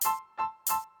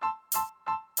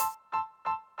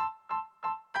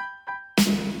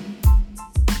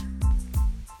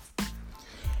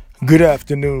Good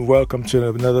afternoon. Welcome to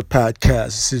another podcast.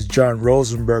 This is John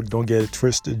Rosenberg. Don't get it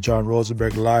twisted. John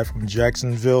Rosenberg live from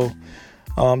Jacksonville.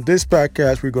 This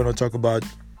podcast, we're going to talk about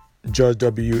Judge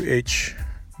W.H.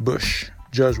 Bush,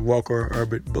 Judge Walker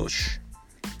Herbert Bush.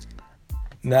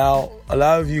 Now, a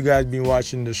lot of you guys been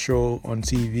watching the show on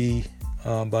TV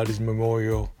about his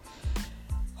memorial.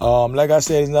 Like I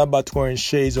said, it's not about throwing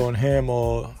shades on him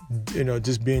or,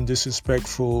 just being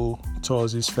disrespectful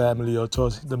towards his family or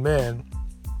towards the man.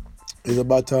 It's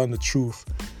about telling the truth.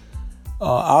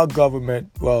 Our government,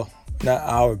 well, not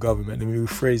our government, let me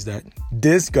rephrase that.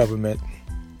 This government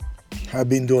have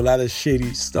been doing a lot of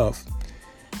shady stuff.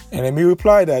 And let me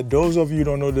reply that those of you who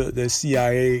don't know the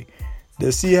CIA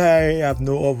have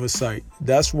no oversight.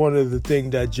 That's one of the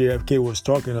things that JFK was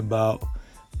talking about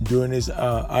during his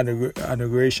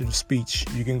inauguration speech.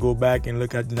 You can go back and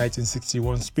look at the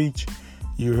 1961 speech.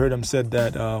 You heard him said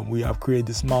that we have created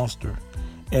this monster.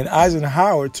 And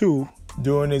Eisenhower, too,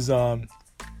 during his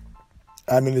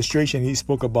administration, he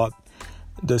spoke about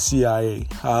the CIA,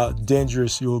 how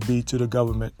dangerous it will be to the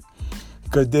government.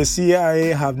 Because the CIA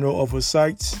have no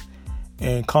oversight,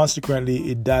 and consequently,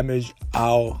 it damaged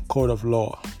our code of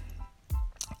law,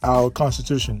 our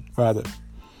constitution, rather.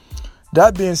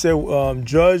 That being said,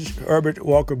 Judge Herbert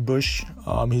Walker Bush,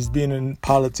 he's been in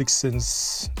politics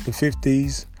since the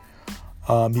 50s.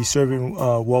 He served in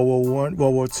World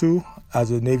War II as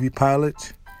a Navy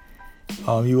pilot.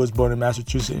 He was born in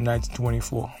Massachusetts in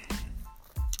 1924.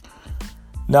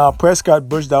 Now, Prescott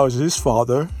Bush, that was his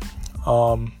father.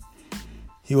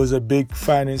 He was a big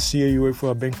financier. He worked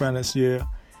for a big financier.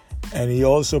 And he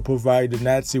also provided the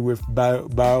Nazi with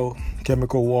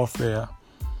biochemical warfare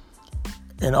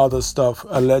and other stuff,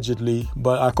 allegedly.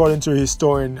 But according to a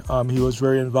historian, he was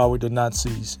very involved with the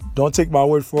Nazis. Don't take my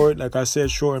word for it. Like I said,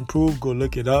 show and prove. Go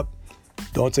look it up.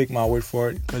 Don't take my word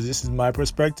for it, because this is my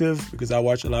perspective, because I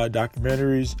watch a lot of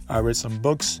documentaries. I read some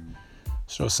books.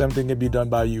 So something can be done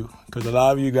by you, because a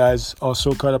lot of you guys are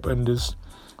so caught up in this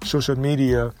social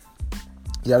media.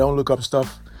 Yeah, don't look up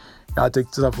stuff. Y'all take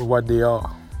stuff for what they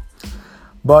are.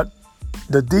 But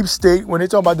the deep state, when they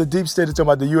talk about the deep state, they talk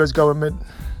about the U.S. government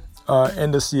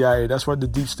and the CIA. That's what the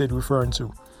deep state referring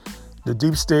to. The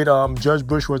deep state, Judge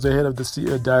Bush was the head of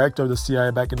the director of the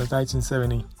CIA back in the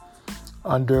 1970s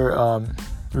under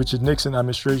Richard Nixon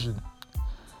administration.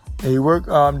 And he worked.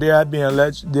 There have been a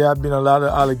lot of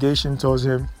allegations towards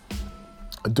him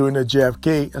during the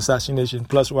JFK assassination,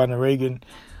 plus Ronald Reagan.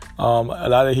 A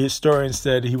lot of historians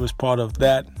said he was part of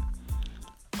that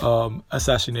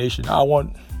assassination. I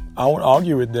won't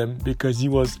argue with them, because he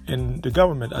was in the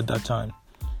government at that time.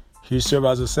 He served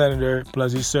as a senator,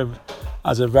 plus he served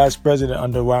as a vice president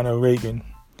under Ronald Reagan.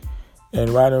 And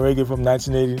Ronald Reagan from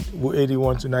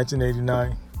 1981 to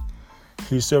 1989,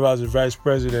 he served as a vice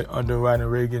president under Ronald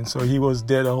Reagan. So he was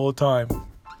there the whole time.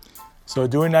 So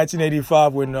during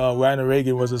 1985, when Ronald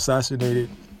Reagan was assassinated,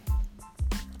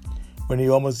 when he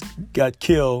almost got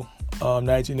killed,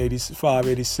 1985,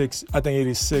 86, I think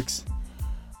 86,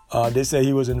 they said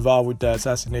he was involved with the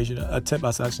attempt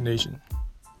assassination.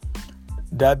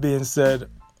 That being said,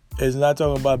 it's not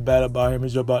talking about bad about him,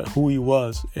 it's about who he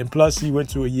was. And plus, he went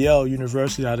to Yale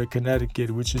University out of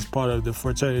Connecticut, which is part of the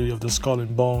fraternity of the Skull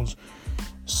and Bones.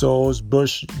 So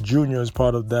Bush Jr. is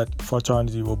part of that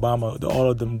fraternity. Obama,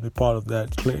 all of them are part of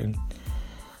that. Clinton.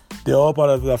 They're all part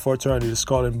of that fraternity, the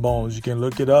Skull and Bones. You can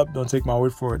look it up. Don't take my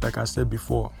word for it, like I said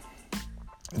before.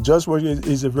 Judge Bush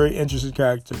is a very interesting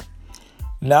character.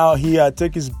 Now, he had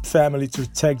taken his family to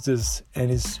Texas in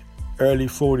his early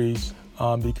 40s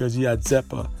because he had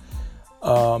Zeppa.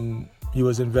 He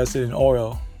was invested in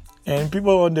oil. And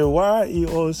people wonder why he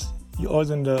was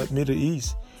in the Middle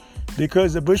East.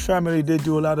 Because the Bush family, they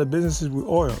do a lot of businesses with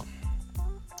oil.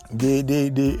 They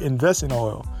invest in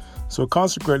oil. So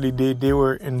consequently, they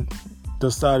were in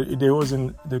the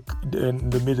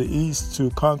Middle East to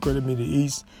conquer the Middle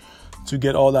East to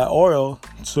get all that oil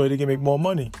so they can make more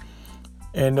money.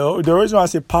 And the reason why I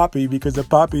say poppy, because the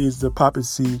poppy is the poppy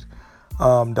seed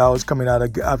that was coming out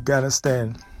of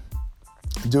Afghanistan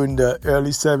during the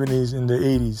early 70s and the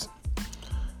 80s.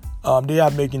 They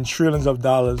are making trillions of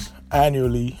dollars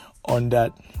annually on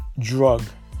that drug.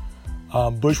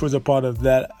 Bush was a part of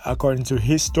that, according to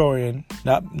historian,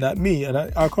 not me, and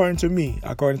according to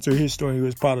historian, he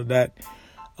was part of that.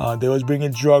 They was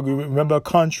bringing drug. Remember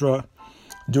Contra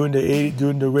during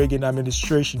the Reagan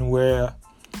administration, where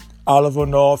Oliver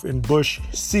North and Bush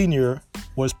Sr.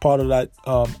 was part of that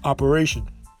operation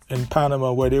in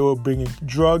Panama, where they were bringing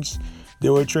drugs. They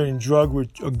were trading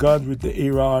guns with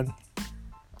Iran,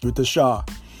 with the Shah.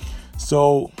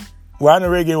 So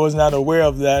Ronald Reagan was not aware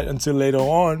of that until later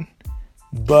on.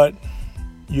 But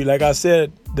like I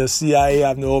said, the CIA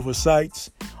have no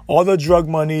oversights. All the drug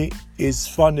money is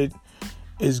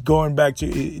going back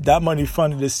to that money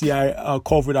funded the CIA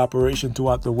covert operation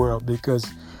throughout the world, because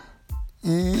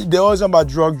they're always talking about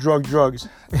drugs.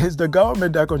 It's the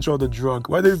government that control the drug.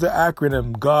 What is the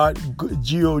acronym?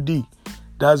 GOD.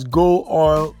 That's gold,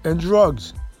 oil, and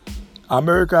drugs.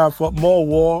 America have fought more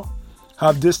war,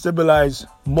 have destabilized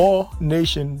more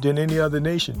nation than any other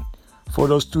nation for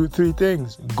those three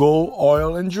things: gold,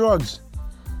 oil, and drugs.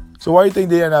 So why do you think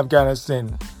they're in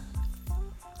Afghanistan?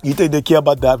 You think they care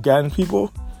about the Afghan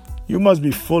people? You must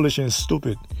be foolish and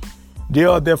stupid. They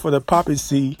are there for the poppy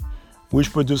seed,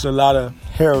 which produce a lot of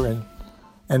heroin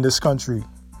in this country.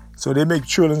 So they make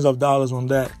trillions of dollars on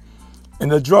that.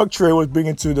 And the drug trade was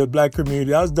bringing to the black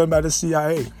community. That was done by the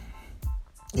CIA,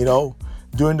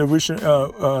 during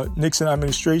the Nixon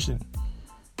administration.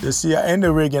 The CIA and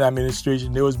the Reagan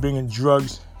administration, they was bringing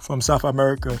drugs from South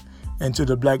America into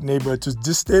the black neighborhood to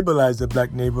destabilize the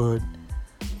black neighborhood.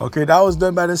 Okay, that was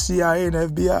done by the CIA and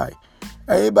FBI.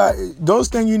 Everybody, those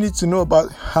things you need to know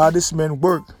about how this man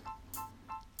worked.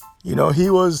 He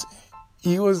was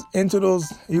into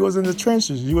those. He was in the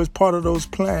trenches. He was part of those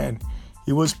plans.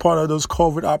 He was part of those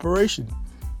covert operations.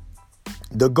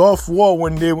 The Gulf War,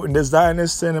 when the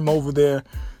Zionists sent him over there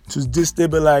to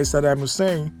destabilize Saddam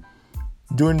Hussein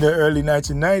during the early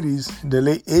 1990s, the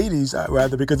late 80s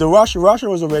rather, because Russia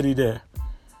was already there.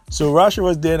 So Russia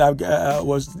was there.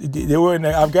 They were in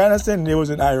Afghanistan and they was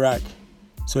in Iraq.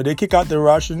 So they kick out the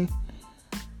Russian.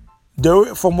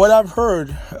 From what I've heard,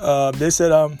 they said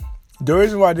the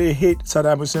reason why they hate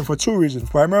Saddam Hussein for two reasons.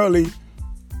 Primarily,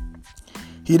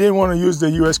 he didn't want to use the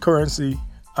U.S. currency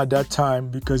at that time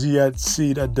because he had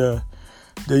seen that the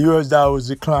U.S. dollar was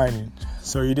declining.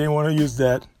 So he didn't want to use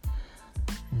that.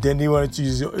 Then he wanted to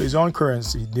use his own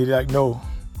currency. They're like, no,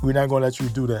 we're not going to let you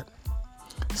do that.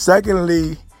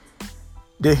 Secondly,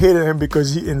 they hated him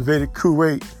because he invaded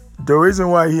Kuwait. The reason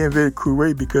why he invaded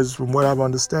Kuwait, because from what I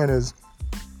understand is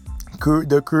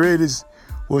the Kuwaitis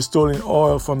were stealing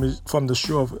oil from the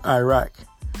shore of Iraq.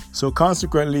 So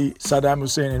consequently, Saddam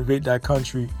Hussein invaded that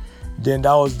country. Then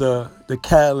that was the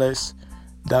catalyst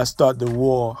that started the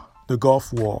war, the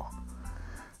Gulf War.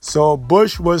 So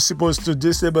Bush was supposed to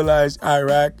destabilize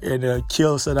Iraq and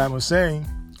kill Saddam Hussein,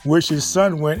 which his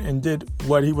son went and did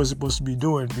what he was supposed to be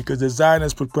doing, because the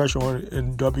Zionists put pressure on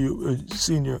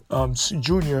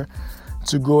Junior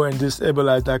to go and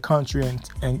destabilize that country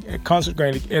and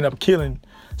consequently end up killing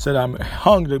Saddam,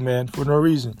 hung the man for no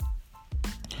reason.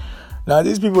 Now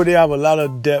these people, they have a lot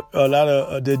of debt.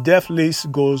 The death list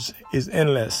is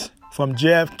endless, from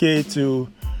JFK to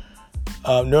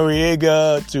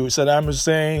Noriega to Saddam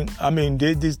Hussein. I mean,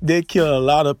 they kill a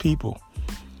lot of people.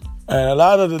 And a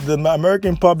lot of the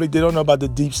American public, they don't know about the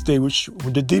deep state, which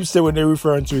the deep state, what they're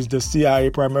referring to, is the CIA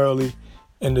primarily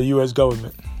and the U.S.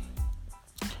 government.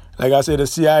 Like I said, the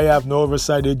CIA have no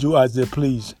oversight. They do as they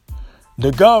please.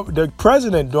 The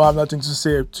president don't have nothing to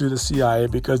say to the CIA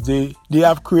because they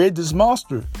have created this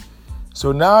monster.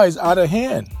 So now it's out of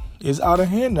hand. It's out of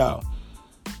hand now.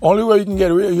 Only way you can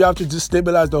get rid of it, you have to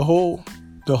destabilize the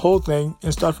whole thing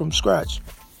and start from scratch.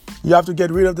 You have to get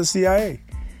rid of the CIA.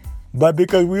 But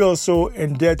because we are so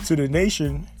in debt to the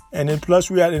nation, and then plus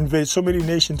we had invaded so many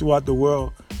nations throughout the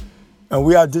world, and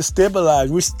we are destabilized.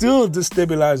 We still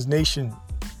destabilized nation.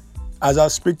 As I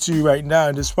speak to you right now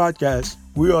in this podcast,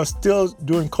 we are still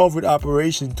doing covert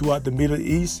operations throughout the Middle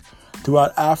East,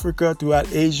 throughout Africa, throughout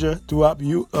Asia, throughout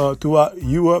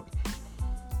Europe,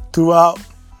 throughout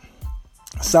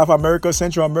South America,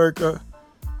 Central America,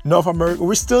 North America.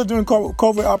 We're still doing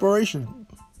covert operations.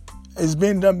 It's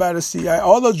being done by the CIA.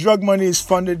 All the drug money is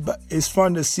funded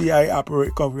CIA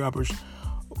covert operation.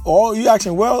 All you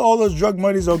asking, where all those drug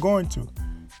monies are going to,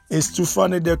 is to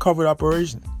fund their covert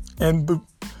operation. And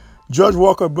George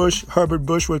Walker Bush, Herbert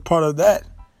Bush, was part of that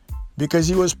because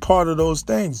he was part of those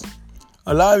things.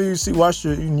 A lot of you watch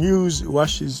the news,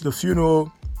 watch the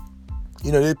funeral.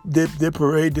 They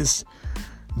parade this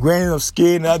grain of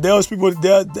skin. Now there was people.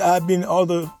 There have been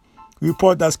other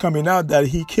report that's coming out that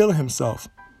he killed himself.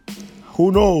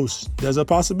 Who knows? There's a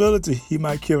possibility he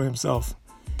might kill himself.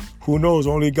 Who knows?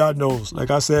 Only God knows.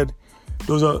 Like I said,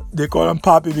 they call him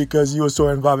Poppy because he was so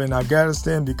involved in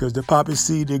Afghanistan, because the poppy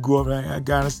seed, they grew up in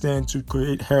Afghanistan to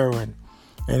create heroin.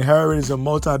 And heroin is a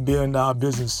multi-billion-dollar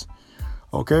business.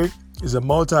 Okay? It's a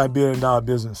multi-billion-dollar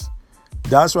business.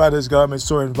 That's why this government is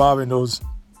so involved in those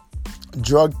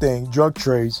drug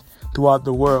trades throughout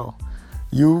the world.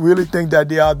 You really think that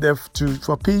they're out there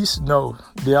for peace? No.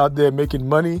 They're out there making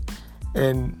money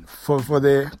and for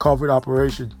their covert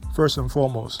operation, first and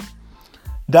foremost.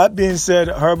 That being said,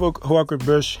 Herbert Walker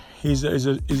Bush, he's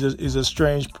a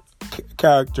strange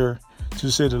character, to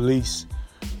say the least.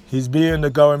 He's been in the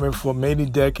government for many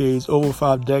decades, over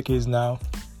 5 decades now.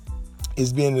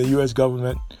 He's been in the U.S.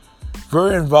 government,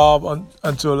 very involved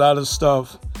into a lot of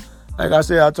stuff. Like I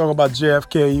said, I talk about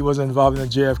JFK. He was involved in the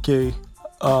JFK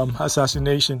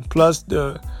assassination, plus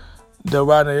the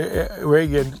Ronald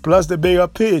Reagan, plus the Bay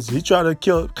of Pigs. He tried to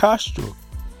kill Castro.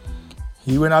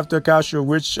 He went after Castro,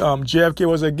 which JFK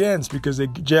was against, because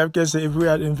JFK said if we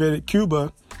had invaded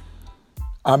Cuba,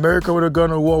 America would have gone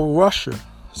to war with Russia.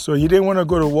 So he didn't want to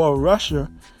go to war with Russia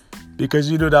because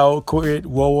he knew that would create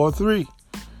World War III.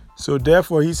 So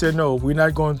therefore, he said, no, we're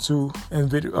not going to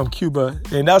invade Cuba.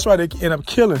 And that's why they ended up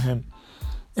killing him.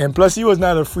 And plus, he was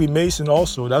not a Freemason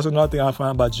also. That's another thing I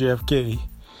found about JFK.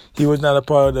 He was not a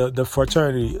part of the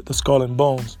fraternity, the Skull and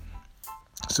Bones.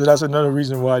 So that's another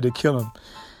reason why they killed him.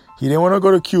 He didn't want to go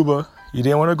to Cuba. He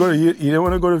didn't want to go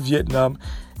to Vietnam.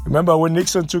 Remember when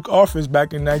Nixon took office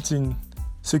back in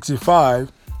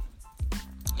 1965,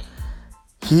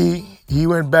 he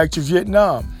went back to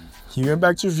Vietnam. He went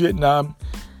back to Vietnam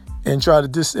and tried to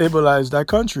destabilize that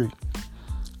country.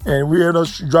 And we ended up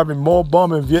dropping more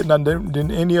bombs in Vietnam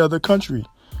than any other country.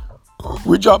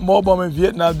 We dropped more bombs in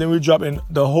Vietnam than we dropped in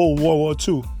the whole World War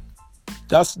II.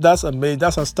 That's amazing.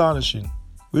 That's astonishing.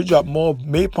 We dropped more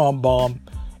napalm bomb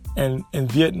in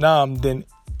Vietnam than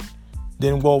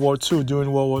World War II,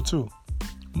 during World War II.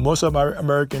 Most of my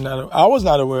American, I was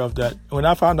not aware of that. When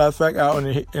I found that fact out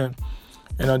in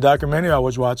a documentary I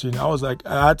was watching, I was like,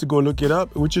 I had to go look it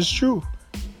up, which is true.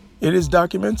 It is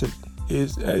documented.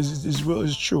 It's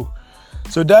true.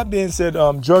 So that being said,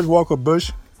 George Walker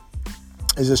Bush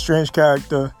is a strange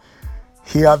character.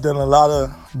 He have done a lot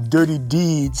of dirty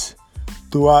deeds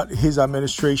throughout his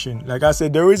administration. Like I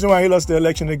said, the reason why he lost the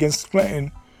election against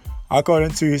Clinton,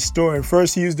 according to his historian,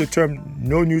 first he used the term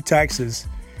no new taxes.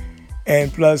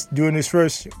 And plus, during his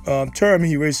first term,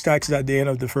 he raised taxes at the end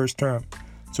of the first term.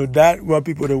 So that rubbed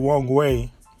people the wrong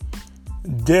way.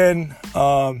 Then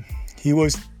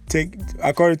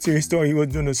according to his story, he was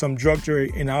doing some drug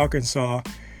trade in Arkansas.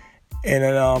 And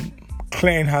then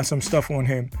Clinton had some stuff on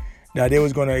him that they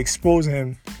was going to expose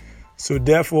him. So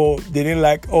therefore, they didn't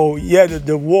like,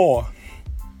 the war.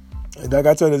 Like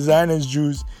I told the Zionist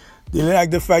Jews, they didn't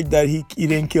like the fact that he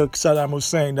didn't kill Saddam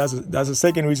Hussein. That's the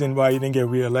second reason why he didn't get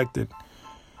reelected.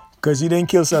 Because he didn't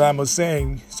kill Saddam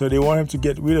Hussein, so they want him to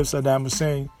get rid of Saddam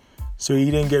Hussein. So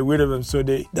he didn't get rid of him. So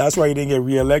that's why he didn't get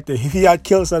reelected. If he had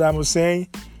killed Saddam Hussein,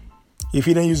 if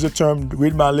he didn't use the term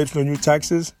 "read my lips, no new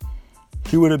taxes,"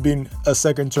 he would have been a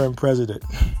second-term president.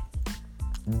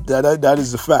 That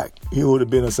is the fact. He would have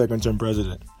been a second-term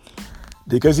president.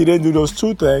 Because he didn't do those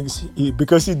two things,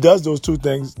 because he does those two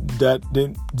things that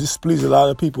then displease a lot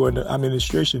of people in the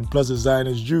administration, plus the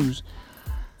Zionist Jews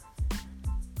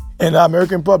and the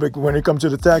American public when it comes to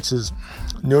the taxes.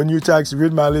 No new taxes,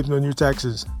 read my lips, no new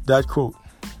taxes. That quote.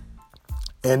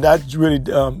 And that really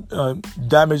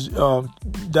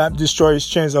that destroyed his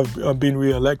chance of being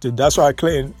reelected. That's why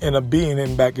Clinton ended up being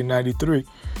him back in 93,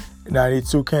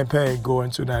 92 campaign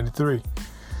going to 93.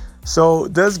 So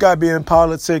this guy being in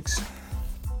politics,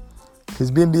 he's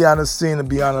been behind the scene and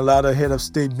behind a lot of head of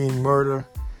state being murdered.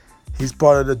 He's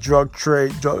part of the drug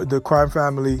trade, the crime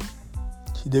family.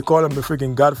 They call him the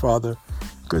freaking Godfather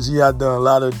because he had done a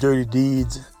lot of dirty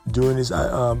deeds during his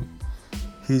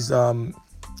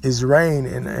reign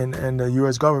in the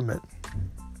U.S. government.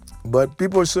 But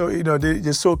people are so,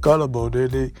 they're so gullible.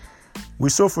 We're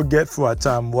so forgetful at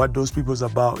times what those people's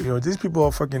about. These people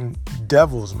are fucking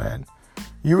devils, man.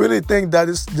 You really think that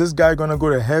this guy gonna go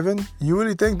to heaven? You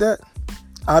really think that?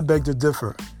 I beg to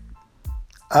differ.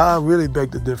 I really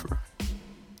beg to differ.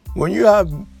 When you have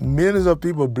millions of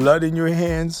people blood in your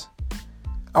hands,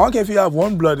 I don't care if you have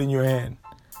one blood in your hand,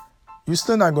 you're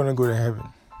still not going to go to heaven.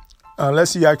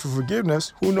 Unless you ask for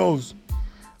forgiveness, who knows?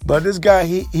 But this guy,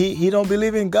 he don't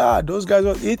believe in God. Those guys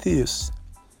are atheists.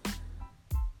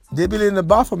 They believe in the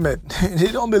Baphomet.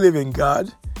 They don't believe in God.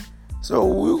 So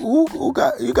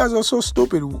you guys are so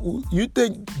stupid. You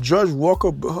think George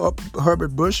Walker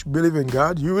Herbert Bush believe in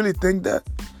God? You really think that?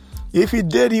 If he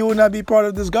did, he would not be part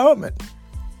of this government.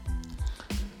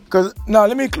 Because now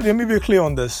let me be clear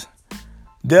on this.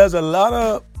 There's a lot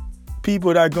of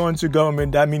people that go into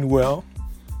government that mean well,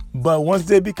 but once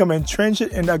they become entrenched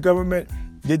in that government,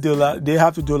 they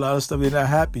have to do a lot of stuff. They're not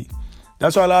happy.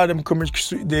 That's why a lot of them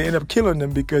they end up killing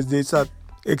them because they start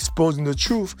exposing the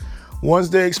truth. Once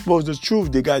they expose the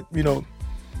truth, they got killed.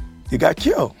 They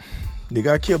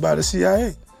got killed by the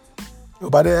CIA or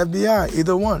by the FBI,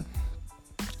 either one.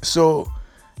 So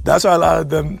that's why a lot of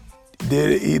them,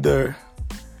 they either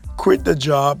quit the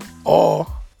job or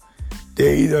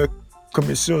they either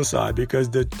commit suicide because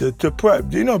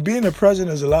being a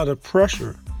president is a lot of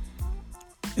pressure.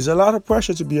 It's a lot of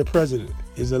pressure to be a president.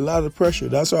 It's a lot of pressure.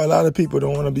 That's why a lot of people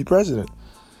don't want to be president.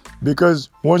 Because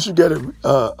once you get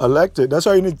elected, that's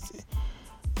why you need,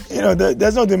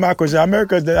 there's no democracy.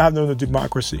 America doesn't have no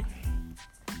democracy.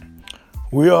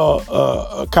 We are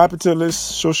a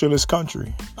capitalist, socialist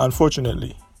country,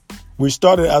 unfortunately. We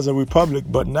started as a republic,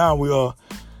 but now we are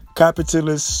a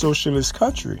capitalist, socialist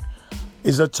country.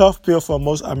 It's a tough pill for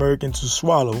most Americans to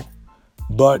swallow,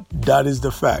 but that is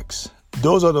the facts.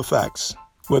 Those are the facts.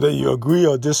 Whether you agree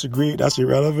or disagree, that's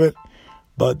irrelevant.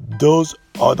 But those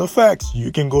are the facts.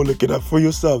 You can go look it up for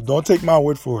yourself. Don't take my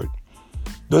word for it.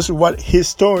 This is what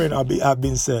historians have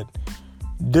been said.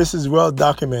 This is well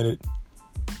documented.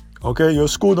 Okay, your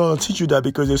school don't teach you that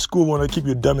because your school want to keep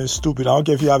you dumb and stupid. I don't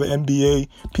care if you have an MBA,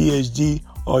 PhD,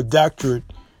 or doctorate.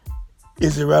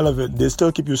 It's irrelevant. They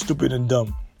still keep you stupid and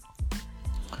dumb.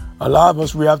 A lot of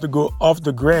us, we have to go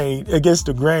against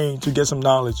the grain to get some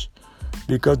knowledge.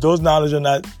 Because those knowledge are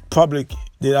not public.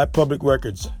 They're not public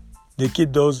records. They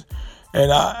keep those.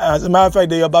 And as a matter of fact,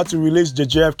 they're about to release the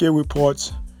JFK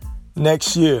reports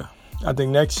next year. I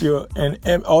think next year.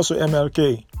 And also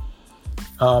MLK.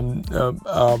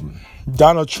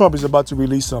 Donald Trump is about to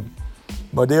release some.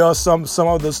 But there are some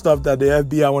of the stuff that the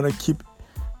FBI want to keep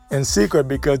in secret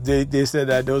because they said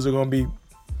that those are going to be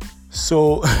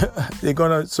so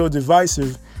so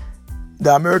divisive.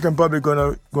 The American public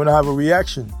gonna have a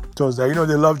reaction towards that.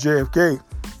 They love JFK.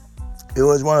 It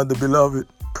was one of the beloved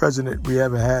president we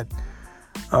ever had.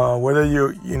 Whether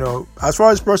as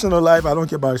far as personal life, I don't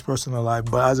care about his personal life,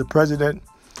 but as a president,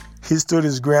 he stood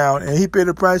his ground and he paid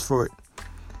the price for it.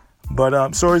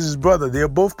 But so is his brother. They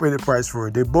both paid the price for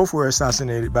it. They both were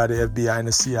assassinated by the FBI and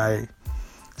the CIA.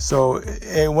 So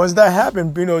and once that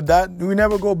happened, that we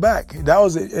never go back. That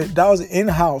was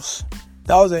in-house.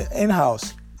 That was an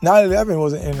in-house. 9/11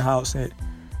 was an in-house hit.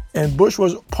 And Bush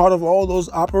was part of all those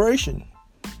operations.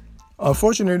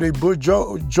 Unfortunately,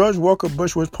 George Walker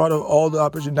Bush was part of all the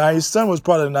operations. Now, his son was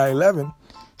part of 9/11.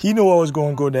 He knew what was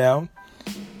going to go down.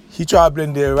 He tried to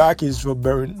blame the Iraqis for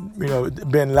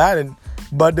Bin Laden.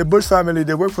 But the Bush family,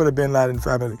 they worked for the Bin Laden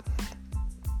family.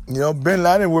 Bin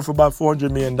Laden worked for about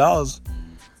 $400 million.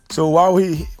 So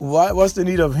what's the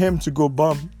need of him to go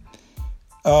bomb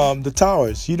the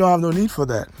towers? He don't have no need for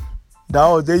that.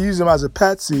 They use him as a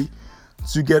patsy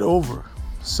to get over.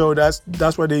 So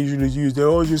that's what they usually use. They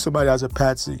always use somebody as a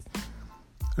patsy.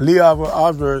 Lee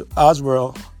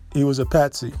Oswald, he was a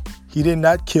patsy. He did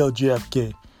not kill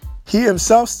JFK. He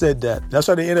himself said that. That's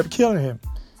why they ended up killing him.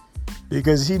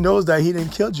 Because he knows that he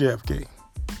didn't kill JFK.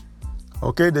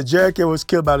 Okay, the JFK was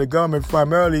killed by the government.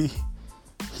 Primarily,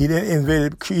 he didn't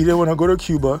want to go to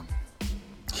Cuba.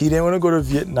 He didn't want to go to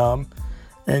Vietnam.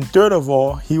 And third of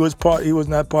all, he was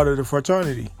not part of the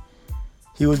fraternity.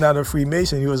 He was not a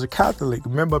Freemason. He was a Catholic.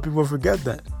 Remember, people forget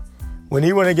that. When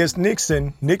he went against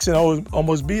Nixon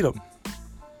almost beat him.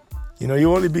 He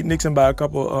only beat Nixon by a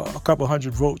couple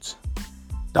hundred votes.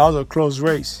 That was a close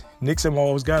race. Nixon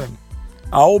almost got him.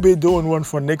 I will be doing one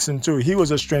for Nixon too. He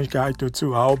was a strange character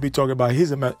too. I will be talking about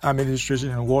his administration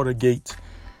and Watergate,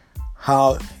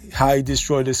 how he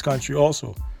destroyed this country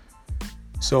also.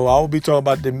 So I will be talking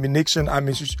about the Nixon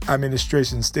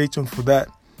administration. Stay tuned for that.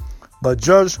 But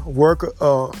Judge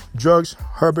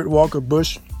Herbert Walker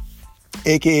Bush,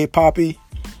 a.k.a. Poppy,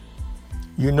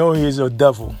 he's a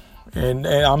devil. And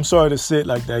I'm sorry to say it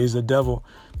like that. He's a devil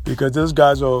because those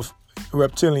guys are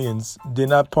reptilians. They're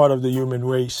not part of the human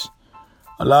race.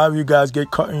 A lot of you guys get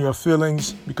caught in your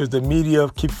feelings because the media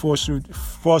keep force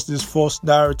this false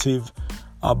narrative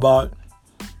about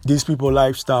these people's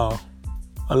lifestyle.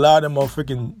 A lot of them are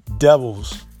freaking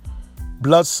devils,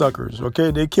 bloodsuckers, okay?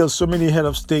 They kill so many head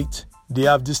of state. They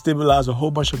have destabilized a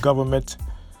whole bunch of government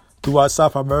throughout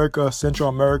South America, Central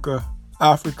America,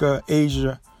 Africa,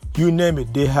 Asia. You name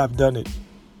it, they have done it.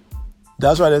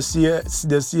 That's why the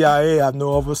CIA have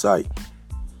no oversight.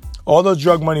 All the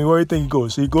drug money, where do you think it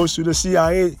goes? It goes to the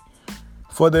CIA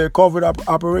for the covert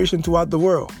operation throughout the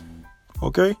world.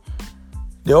 Okay?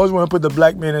 They always want to put the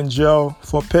black man in jail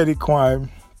for petty crime.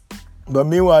 But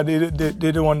meanwhile, they're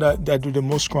the one that do the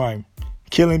most crime.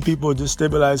 Killing people,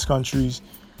 destabilize countries,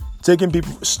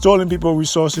 stealing people's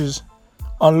resources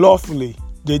unlawfully.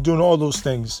 They're doing all those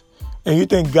things. And you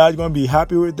think God's going to be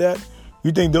happy with that?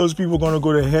 You think those people are going to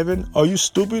go to heaven? Are you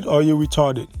stupid or are you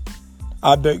retarded?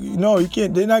 I beg you. No, you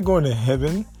can't. They're not going to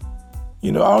heaven.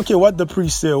 I don't care what the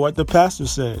priest said, what the pastor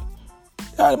said.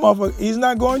 That motherfucker, he's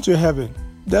not going to heaven.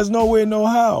 There's no way, no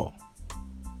how.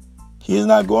 He's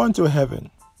not going to heaven.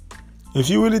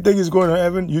 If you really think he's going to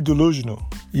heaven, you're delusional.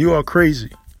 You are crazy.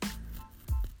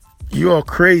 You are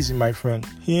crazy, my friend.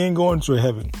 He ain't going to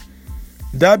heaven.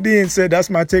 That being said, that's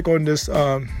my take on this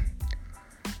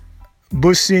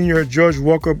Bush Sr., George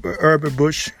Walker Herbert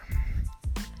Bush.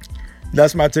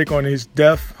 That's my take on his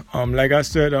death. Like I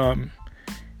said,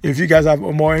 if you guys have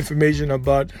more information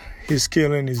about his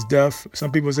killing, his death,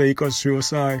 some people say he caused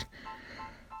suicide.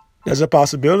 There's a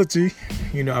possibility.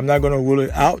 I'm not going to rule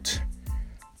it out.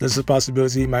 There's a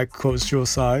possibility he might cause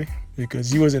suicide because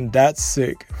he wasn't that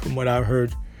sick, from what I've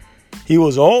heard. He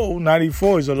was old.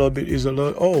 94 is a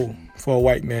little old for a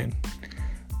white man.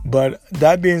 But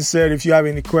that being said, if you have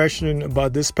any question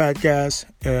about this podcast,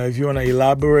 if you want to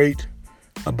elaborate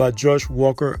about George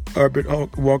Walker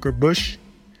Herbert Walker Bush,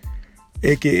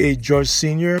 a.k.a. George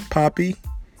Sr., Poppy,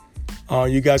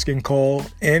 you guys can call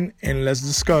in and let's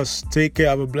discuss. Take care.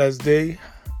 Have a blessed day.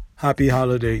 Happy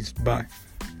holidays. Bye.